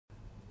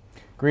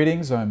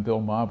Greetings, I'm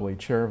Bill Mobley,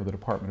 Chair of the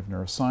Department of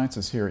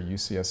Neurosciences here at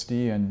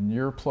UCSD, and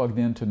you're plugged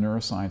into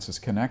Neurosciences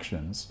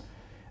Connections.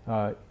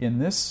 In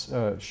this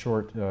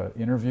short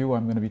interview,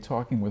 I'm going to be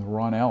talking with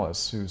Ron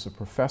Ellis, who's a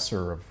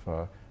professor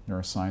of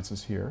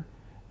neurosciences here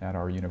at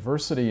our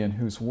university and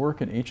whose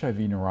work in HIV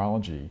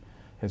neurology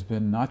has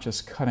been not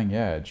just cutting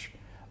edge,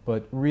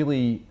 but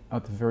really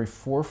at the very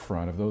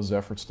forefront of those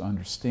efforts to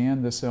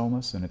understand this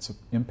illness and its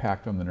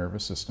impact on the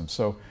nervous system.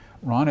 So,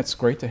 Ron, it's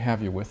great to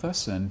have you with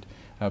us, and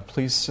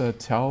please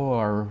tell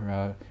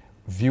our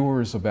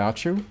viewers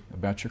about you,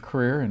 about your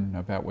career, and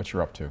about what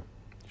you're up to.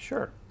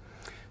 Sure.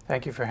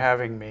 Thank you for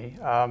having me.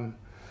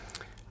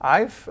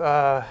 I've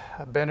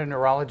been a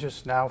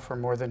neurologist now for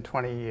more than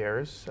 20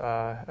 years,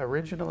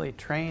 originally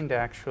trained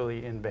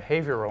actually in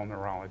behavioral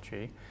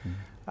neurology,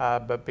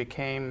 but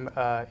became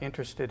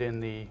interested in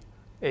the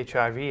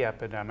HIV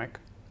epidemic,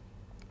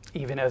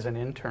 even as an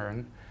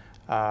intern,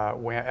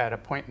 at a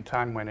point in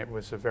time when it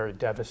was a very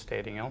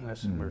devastating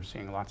illness, and we were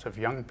seeing lots of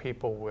young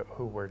people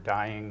who were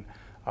dying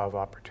of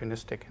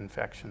opportunistic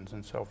infections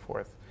and so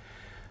forth.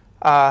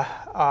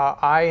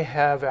 I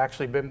have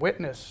actually been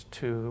witness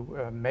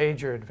to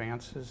major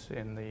advances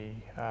in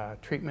the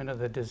treatment of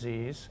the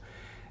disease,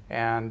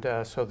 and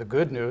so the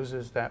good news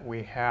is that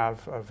we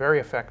have very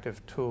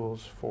effective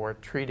tools for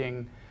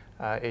treating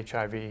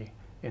HIV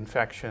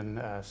infection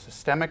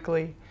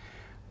systemically,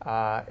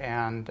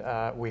 and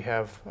we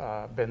have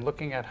been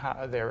looking at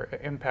how their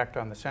impact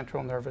on the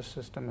central nervous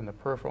system and the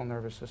peripheral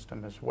nervous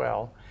system as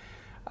well.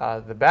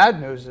 The bad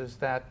news is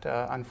that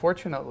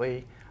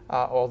unfortunately,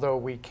 although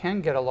we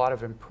can get a lot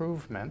of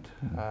improvement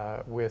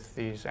with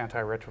these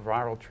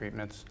antiretroviral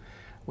treatments,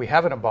 we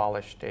haven't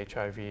abolished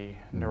HIV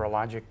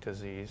neurologic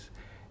disease.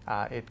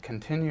 It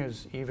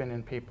continues even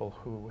in people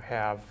who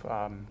have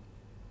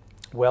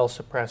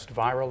well-suppressed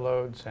viral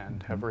loads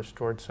and have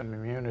restored some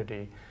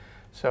immunity.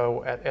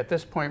 So at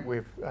this point,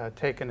 we've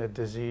taken a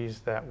disease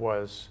that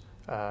was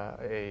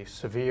a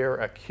severe,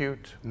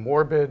 acute,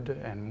 morbid,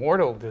 and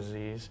mortal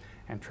disease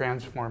and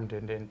transformed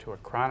it into a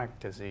chronic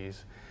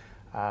disease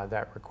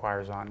that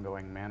requires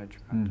ongoing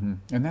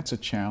management. And that's a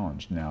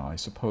challenge now. I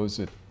suppose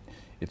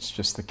it's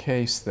just the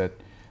case that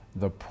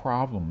the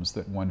problems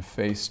that one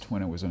faced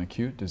when it was an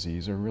acute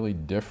disease are really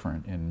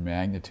different in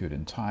magnitude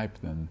and type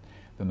than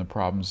the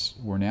problems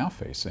we're now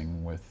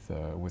facing with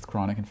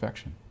chronic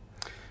infection.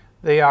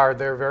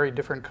 They're very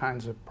different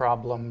kinds of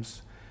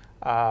problems.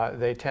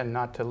 They tend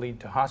not to lead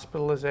to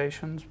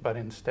hospitalizations, but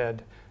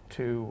instead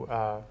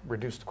to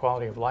reduce the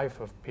quality of life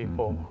of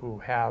people who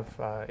have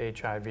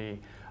HIV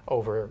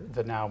over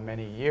the now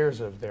many years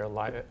of their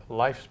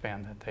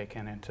lifespan that they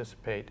can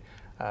anticipate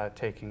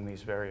taking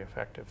these very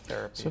effective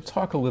therapies. So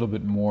talk a little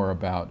bit more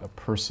about a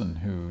person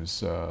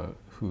who's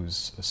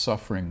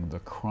suffering the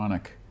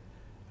chronic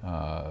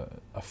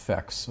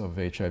effects of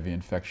HIV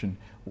infection.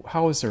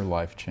 How has their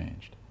life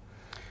changed?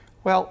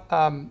 Well,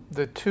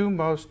 the two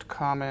most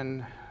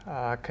common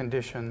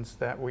conditions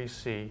that we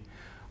see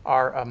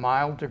are a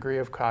mild degree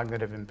of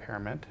cognitive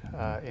impairment,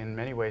 in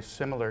many ways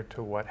similar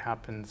to what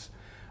happens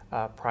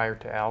prior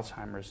to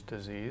Alzheimer's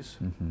disease,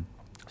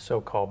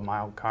 so-called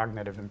mild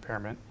cognitive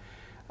impairment,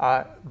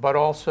 but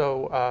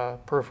also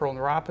peripheral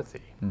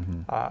neuropathy.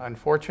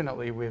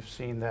 Unfortunately, we've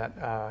seen that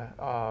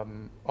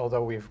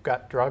although we've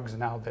got drugs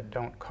now that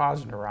don't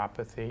cause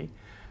neuropathy,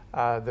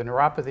 the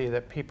neuropathy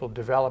that people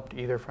developed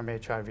either from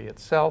HIV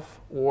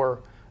itself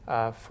or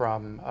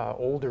from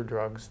older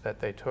drugs that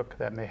they took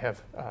that may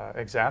have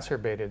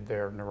exacerbated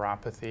their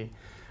neuropathy,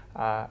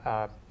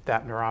 that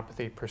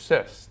neuropathy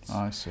persists.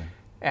 I see.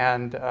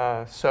 And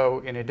so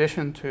in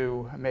addition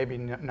to maybe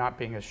not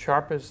being as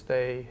sharp as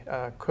they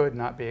could,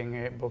 not being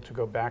able to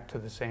go back to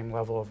the same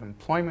level of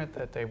employment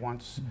that they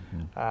once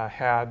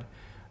had,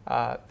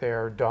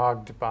 they're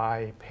dogged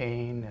by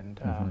pain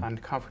and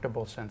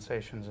uncomfortable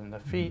sensations in the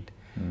feet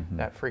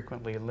that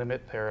frequently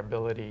limit their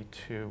ability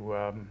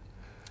to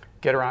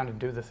get around and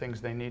do the things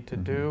they need to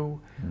do.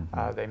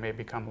 They may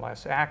become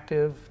less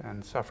active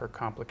and suffer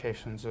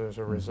complications as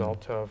a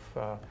result of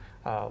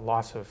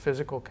loss of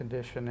physical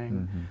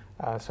conditioning.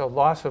 So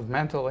loss of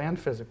mental and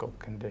physical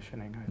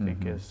conditioning, I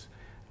think,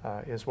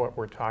 is what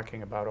we're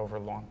talking about over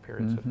long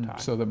periods of time.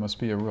 So that must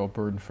be a real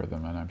burden for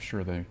them, and I'm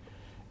sure they,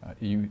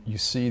 you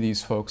see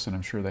these folks, and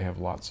I'm sure they have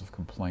lots of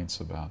complaints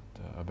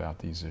about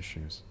these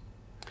issues.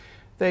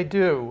 They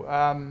do,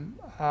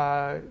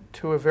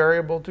 to a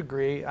variable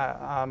degree.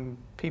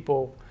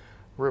 People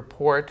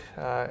report,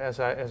 as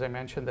I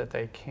mentioned, that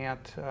they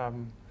can't,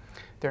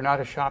 they're not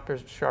as sharp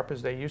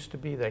as they used to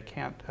be. They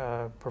can't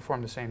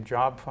perform the same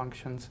job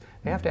functions.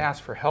 They have to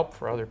ask for help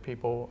for other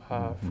people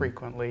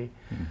frequently.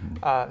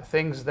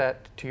 Things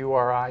that to you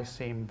or I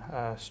seem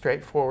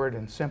straightforward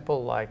and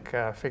simple, like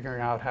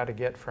figuring out how to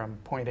get from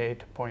point A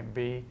to point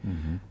B,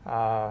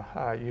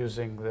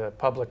 using the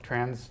public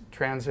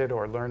transit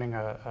or learning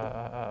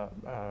how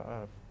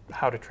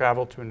to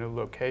travel to a new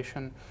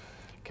location,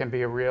 can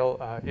be a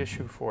real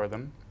issue for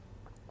them.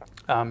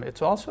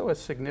 It's also a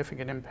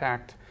significant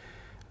impact,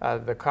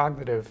 the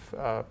cognitive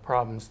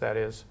problems, that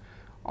is,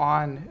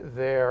 on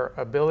their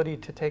ability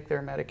to take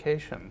their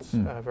medications.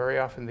 Very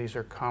often these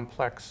are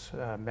complex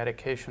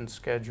medication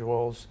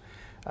schedules.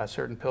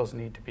 Certain pills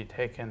need to be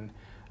taken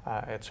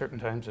at certain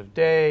times of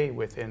day,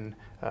 within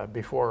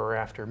before or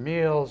after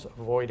meals,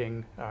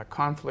 avoiding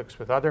conflicts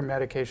with other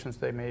medications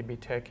they may be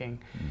taking.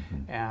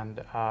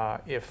 And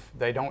if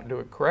they don't do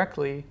it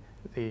correctly,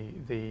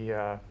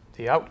 the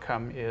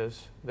outcome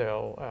is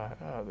the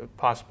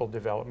possible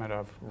development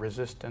of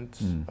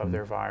resistance of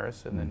their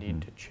virus and the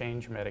need to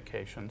change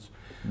medications.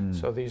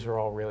 So these are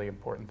all really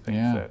important things.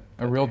 Yeah, that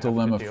a real they have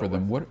dilemma to deal for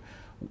them. with.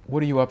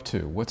 What are you up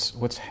to?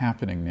 What's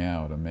happening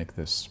now to make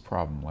this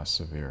problem less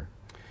severe?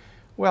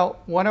 Well,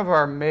 one of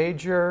our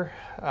major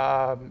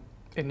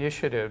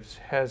initiatives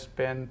has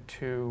been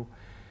to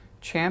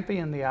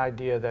champion the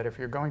idea that if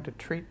you're going to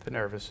treat the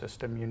nervous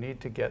system, you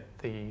need to get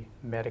the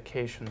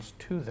medications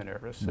to the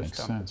nervous system.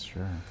 Makes sense,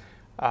 sure.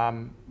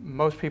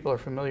 Most people are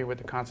familiar with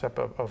the concept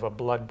of a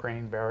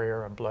blood-brain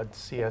barrier, a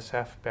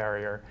blood-CSF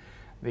barrier.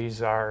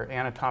 These are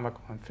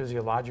anatomical and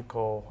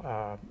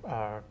physiological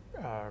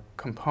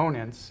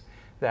components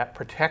that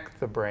protect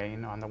the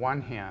brain on the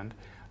one hand,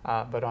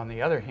 but on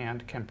the other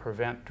hand can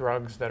prevent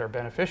drugs that are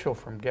beneficial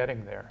from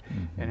getting there.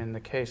 And in the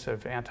case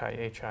of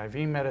anti-HIV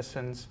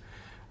medicines,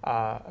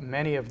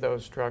 many of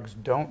those drugs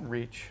don't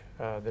reach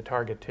the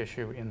target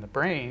tissue in the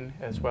brain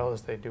as well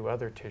as they do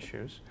other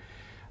tissues.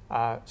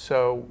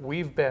 So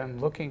we've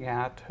been looking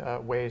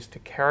at ways to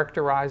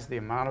characterize the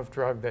amount of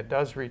drug that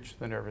does reach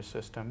the nervous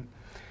system,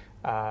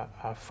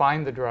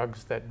 find the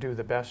drugs that do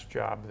the best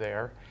job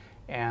there,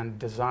 and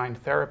design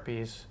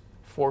therapies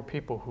for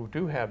people who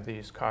do have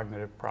these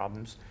cognitive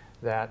problems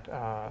that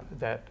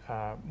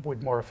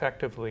would more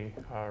effectively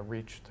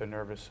reach the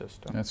nervous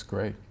system. That's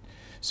great.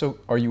 So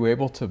are you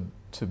able to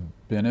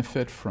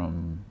benefit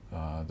from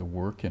the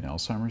work in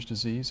Alzheimer's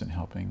disease and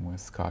helping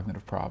with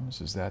cognitive problems?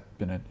 Has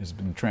been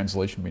a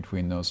translation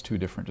between those two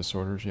different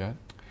disorders yet?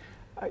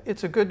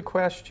 It's a good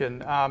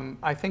question.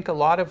 I think a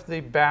lot of the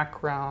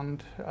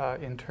background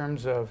in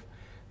terms of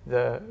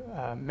the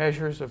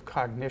measures of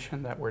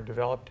cognition that were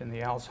developed in the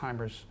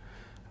Alzheimer's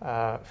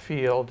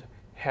field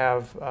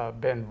have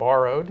been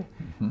borrowed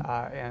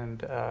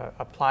and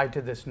applied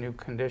to this new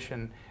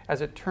condition.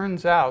 As it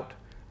turns out,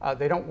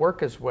 they don't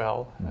work as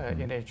well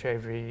in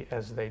HIV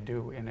as they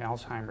do in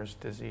Alzheimer's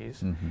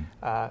disease.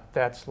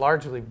 That's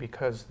largely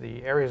because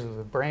the areas of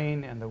the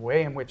brain and the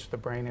way in which the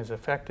brain is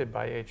affected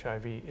by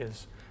HIV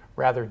is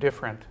rather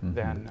different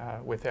than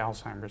with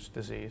Alzheimer's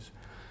disease.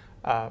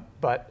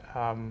 But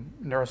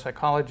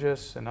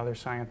neuropsychologists and other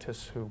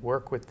scientists who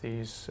work with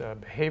these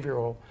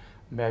behavioral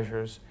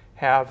measures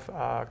have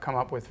come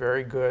up with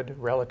very good,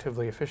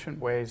 relatively efficient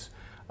ways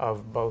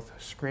of both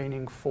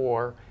screening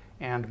for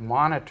and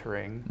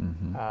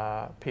monitoring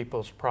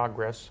people's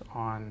progress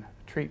on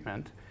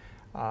treatment,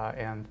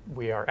 and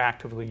we are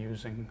actively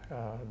using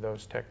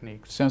those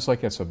techniques. Sounds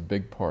like that's a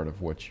big part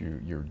of what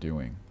you're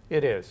doing.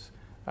 It is.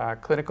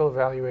 Clinical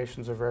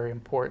evaluations are very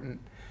important.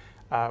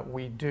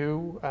 We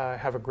do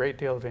have a great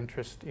deal of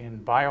interest in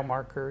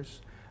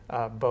biomarkers,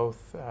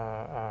 both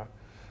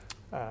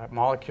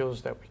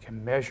molecules that we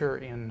can measure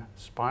in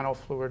spinal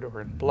fluid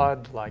or in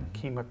blood, like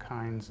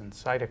chemokines and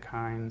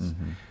cytokines,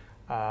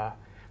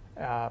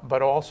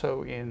 but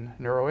also in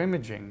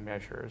neuroimaging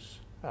measures.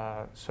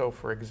 So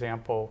for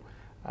example,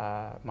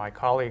 my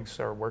colleagues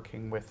are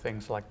working with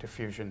things like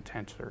diffusion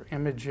tensor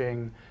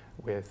imaging,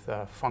 with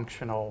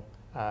functional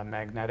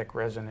magnetic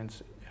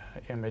resonance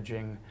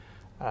imaging,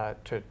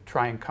 to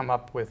try and come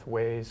up with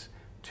ways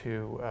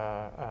to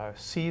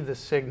see the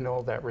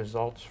signal that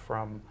results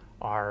from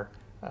our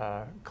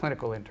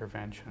clinical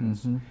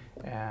interventions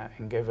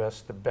and give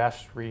us the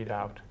best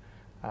readout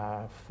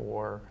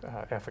for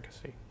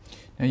efficacy.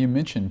 Now you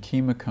mentioned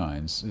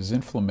chemokines. Is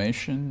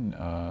inflammation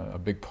a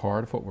big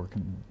part of what we're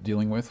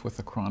dealing with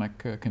the chronic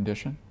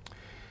condition?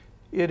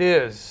 It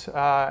is,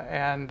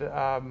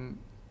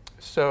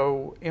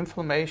 so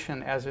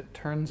inflammation, as it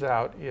turns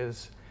out,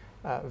 is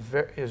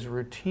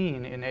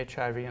routine in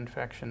HIV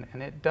infection,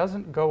 and it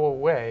doesn't go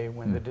away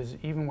when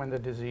even when the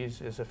disease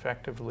is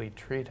effectively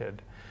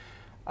treated.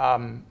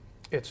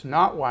 It's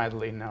not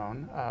widely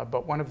known,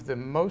 but one of the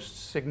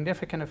most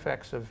significant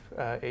effects of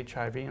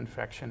HIV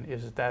infection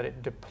is that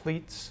it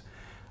depletes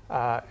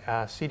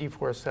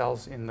CD4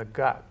 cells in the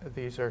gut.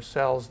 These are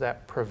cells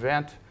that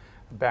prevent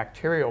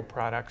bacterial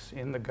products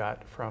in the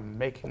gut from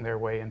making their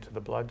way into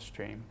the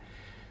bloodstream.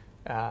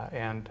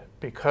 And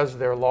because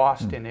they're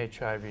lost in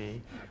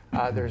HIV,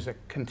 there's a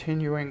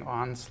continuing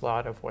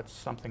onslaught of what's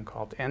something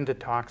called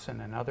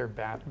endotoxin and other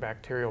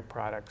bacterial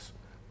products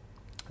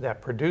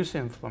that produce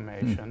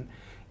inflammation,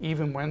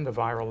 even when the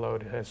viral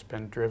load has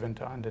been driven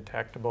to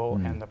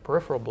undetectable and the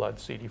peripheral blood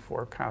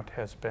CD4 count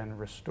has been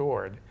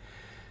restored.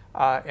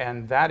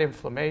 And that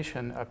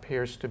inflammation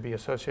appears to be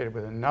associated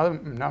with a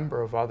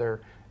number of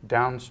other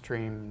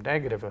downstream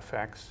negative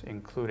effects,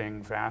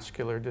 including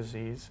vascular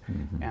disease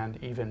and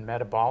even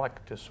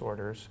metabolic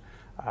disorders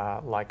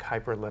like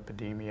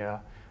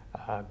hyperlipidemia,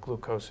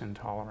 glucose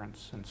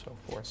intolerance, and so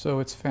forth. So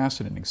it's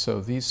fascinating.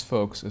 So these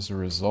folks, as a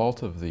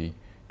result of the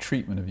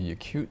treatment of the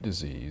acute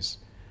disease,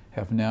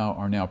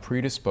 are now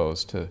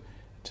predisposed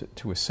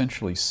to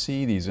essentially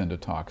see these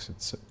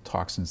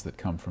endotoxins that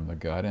come from the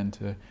gut and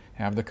to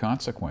have the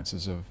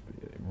consequences of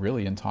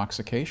really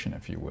intoxication,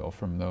 if you will,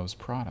 from those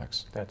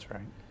products. That's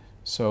right.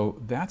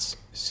 So that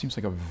seems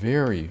like a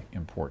very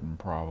important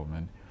problem.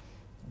 And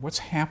what's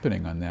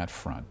happening on that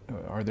front?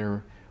 Are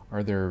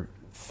there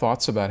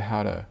thoughts about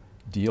how to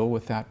deal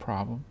with that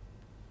problem?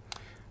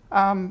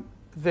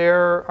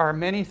 There are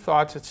many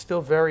thoughts. It's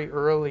still very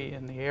early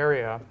in the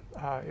area.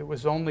 It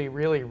was only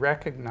really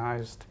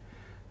recognized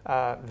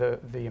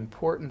the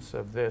importance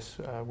of this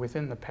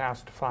within the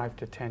past 5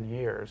 to 10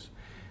 years.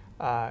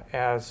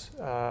 As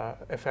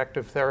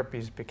effective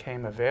therapies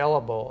became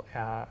available,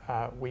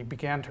 we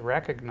began to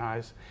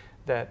recognize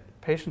that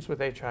patients with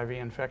HIV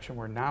infection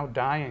were now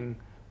dying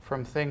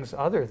from things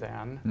other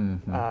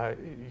than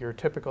your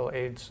typical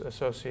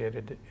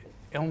AIDS-associated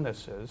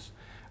illnesses.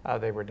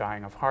 They were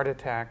dying of heart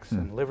attacks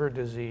and liver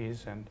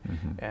disease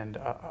and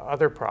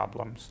other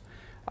problems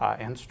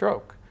and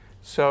stroke.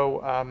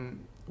 So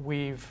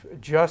we've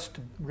just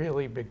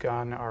really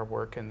begun our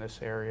work in this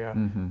area.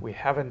 We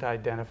haven't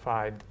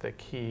identified the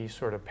key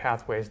sort of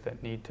pathways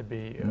that need to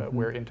be,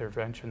 where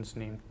interventions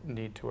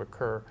need to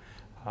occur,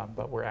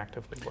 but we're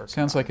actively working.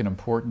 Sounds like an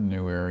important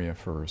new area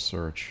for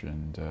research,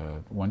 and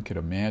one could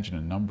imagine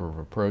a number of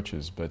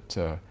approaches, but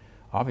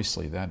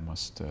obviously that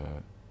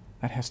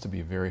has to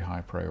be a very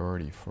high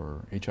priority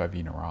for HIV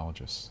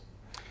neurologists.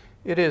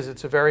 It is.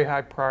 It's a very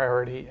high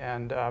priority,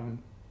 and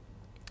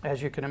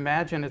as you can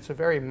imagine, it's a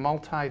very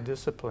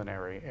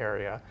multidisciplinary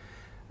area.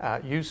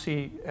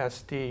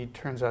 UCSD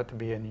turns out to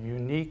be a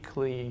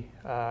uniquely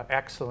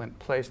excellent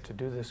place to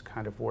do this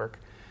kind of work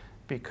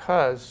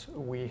because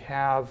we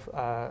have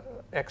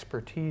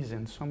expertise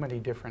in so many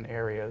different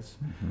areas.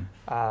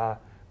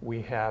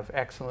 We have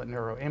excellent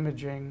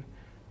neuroimaging,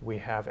 we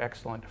have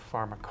excellent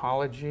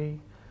pharmacology,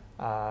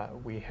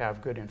 we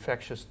have good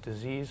infectious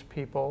disease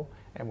people,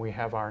 and we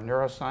have our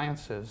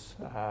neurosciences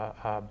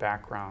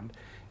background.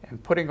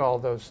 And putting all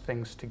those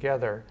things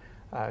together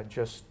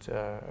just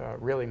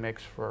really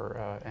makes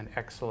for an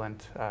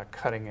excellent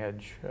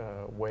cutting-edge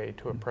way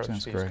to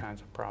approach these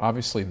kinds of problems.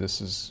 Obviously, this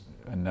is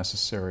a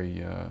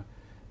necessary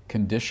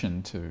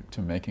condition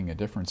to making a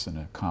difference in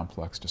a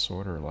complex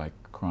disorder like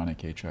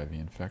chronic HIV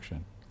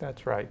infection.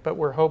 That's right. But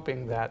we're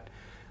hoping that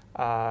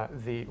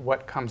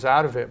what comes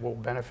out of it will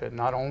benefit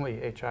not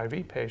only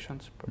HIV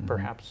patients, but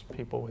perhaps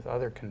people with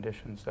other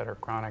conditions that are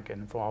chronic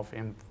and involve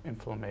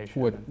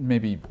inflammation.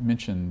 Maybe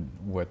mention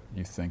what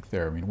you think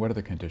there. I mean, what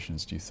other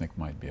conditions do you think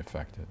might be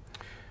affected?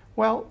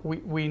 Well,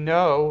 we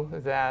know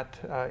that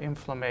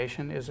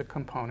inflammation is a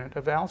component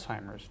of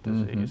Alzheimer's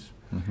disease.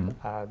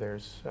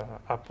 There's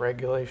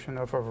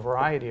upregulation of a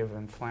variety of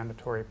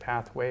inflammatory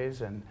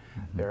pathways, and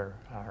there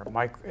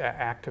are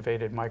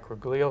activated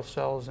microglial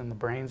cells in the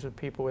brains of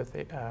people with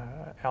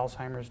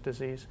Alzheimer's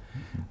disease.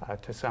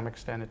 To some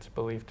extent, it's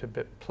believed to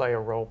play a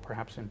role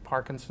perhaps in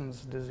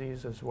Parkinson's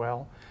disease as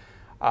well.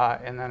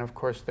 And then, of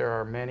course, there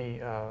are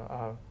many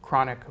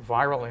chronic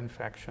viral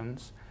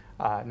infections,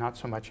 not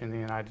so much in the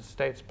United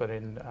States, but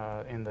in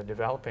the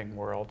developing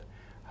world,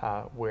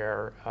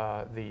 where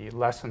the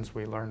lessons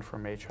we learned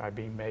from HIV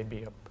may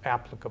be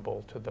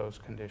applicable to those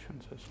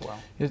conditions as well.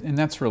 And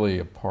that's really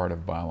a part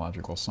of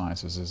biological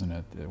sciences, isn't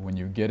it? When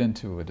you get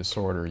into a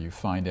disorder, you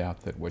find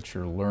out that what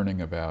you're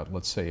learning about,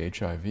 let's say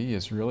HIV,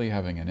 is really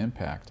having an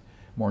impact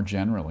more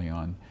generally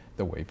on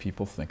the way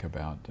people think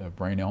about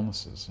brain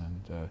illnesses.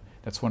 And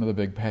that's one of the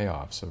big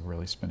payoffs of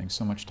really spending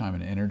so much time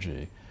and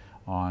energy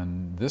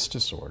on this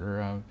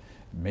disorder.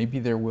 Maybe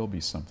there will be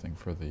something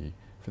for the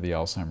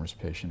Alzheimer's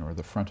patient or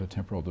the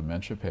frontotemporal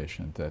dementia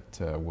patient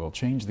that will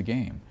change the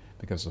game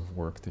because of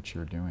work that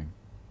you're doing.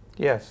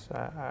 Yes,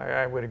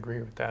 I would agree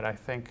with that. I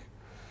think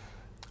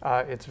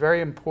it's very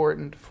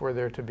important for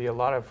there to be a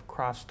lot of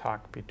crosstalk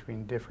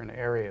between different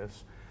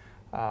areas.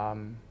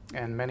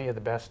 And many of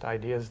the best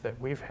ideas that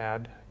we've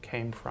had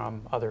came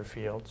from other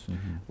fields.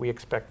 We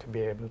expect to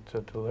be able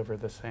to deliver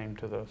the same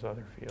to those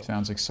other fields.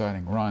 Sounds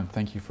exciting. Ron,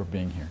 thank you for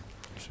being here.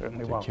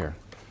 Certainly welcome. Take care.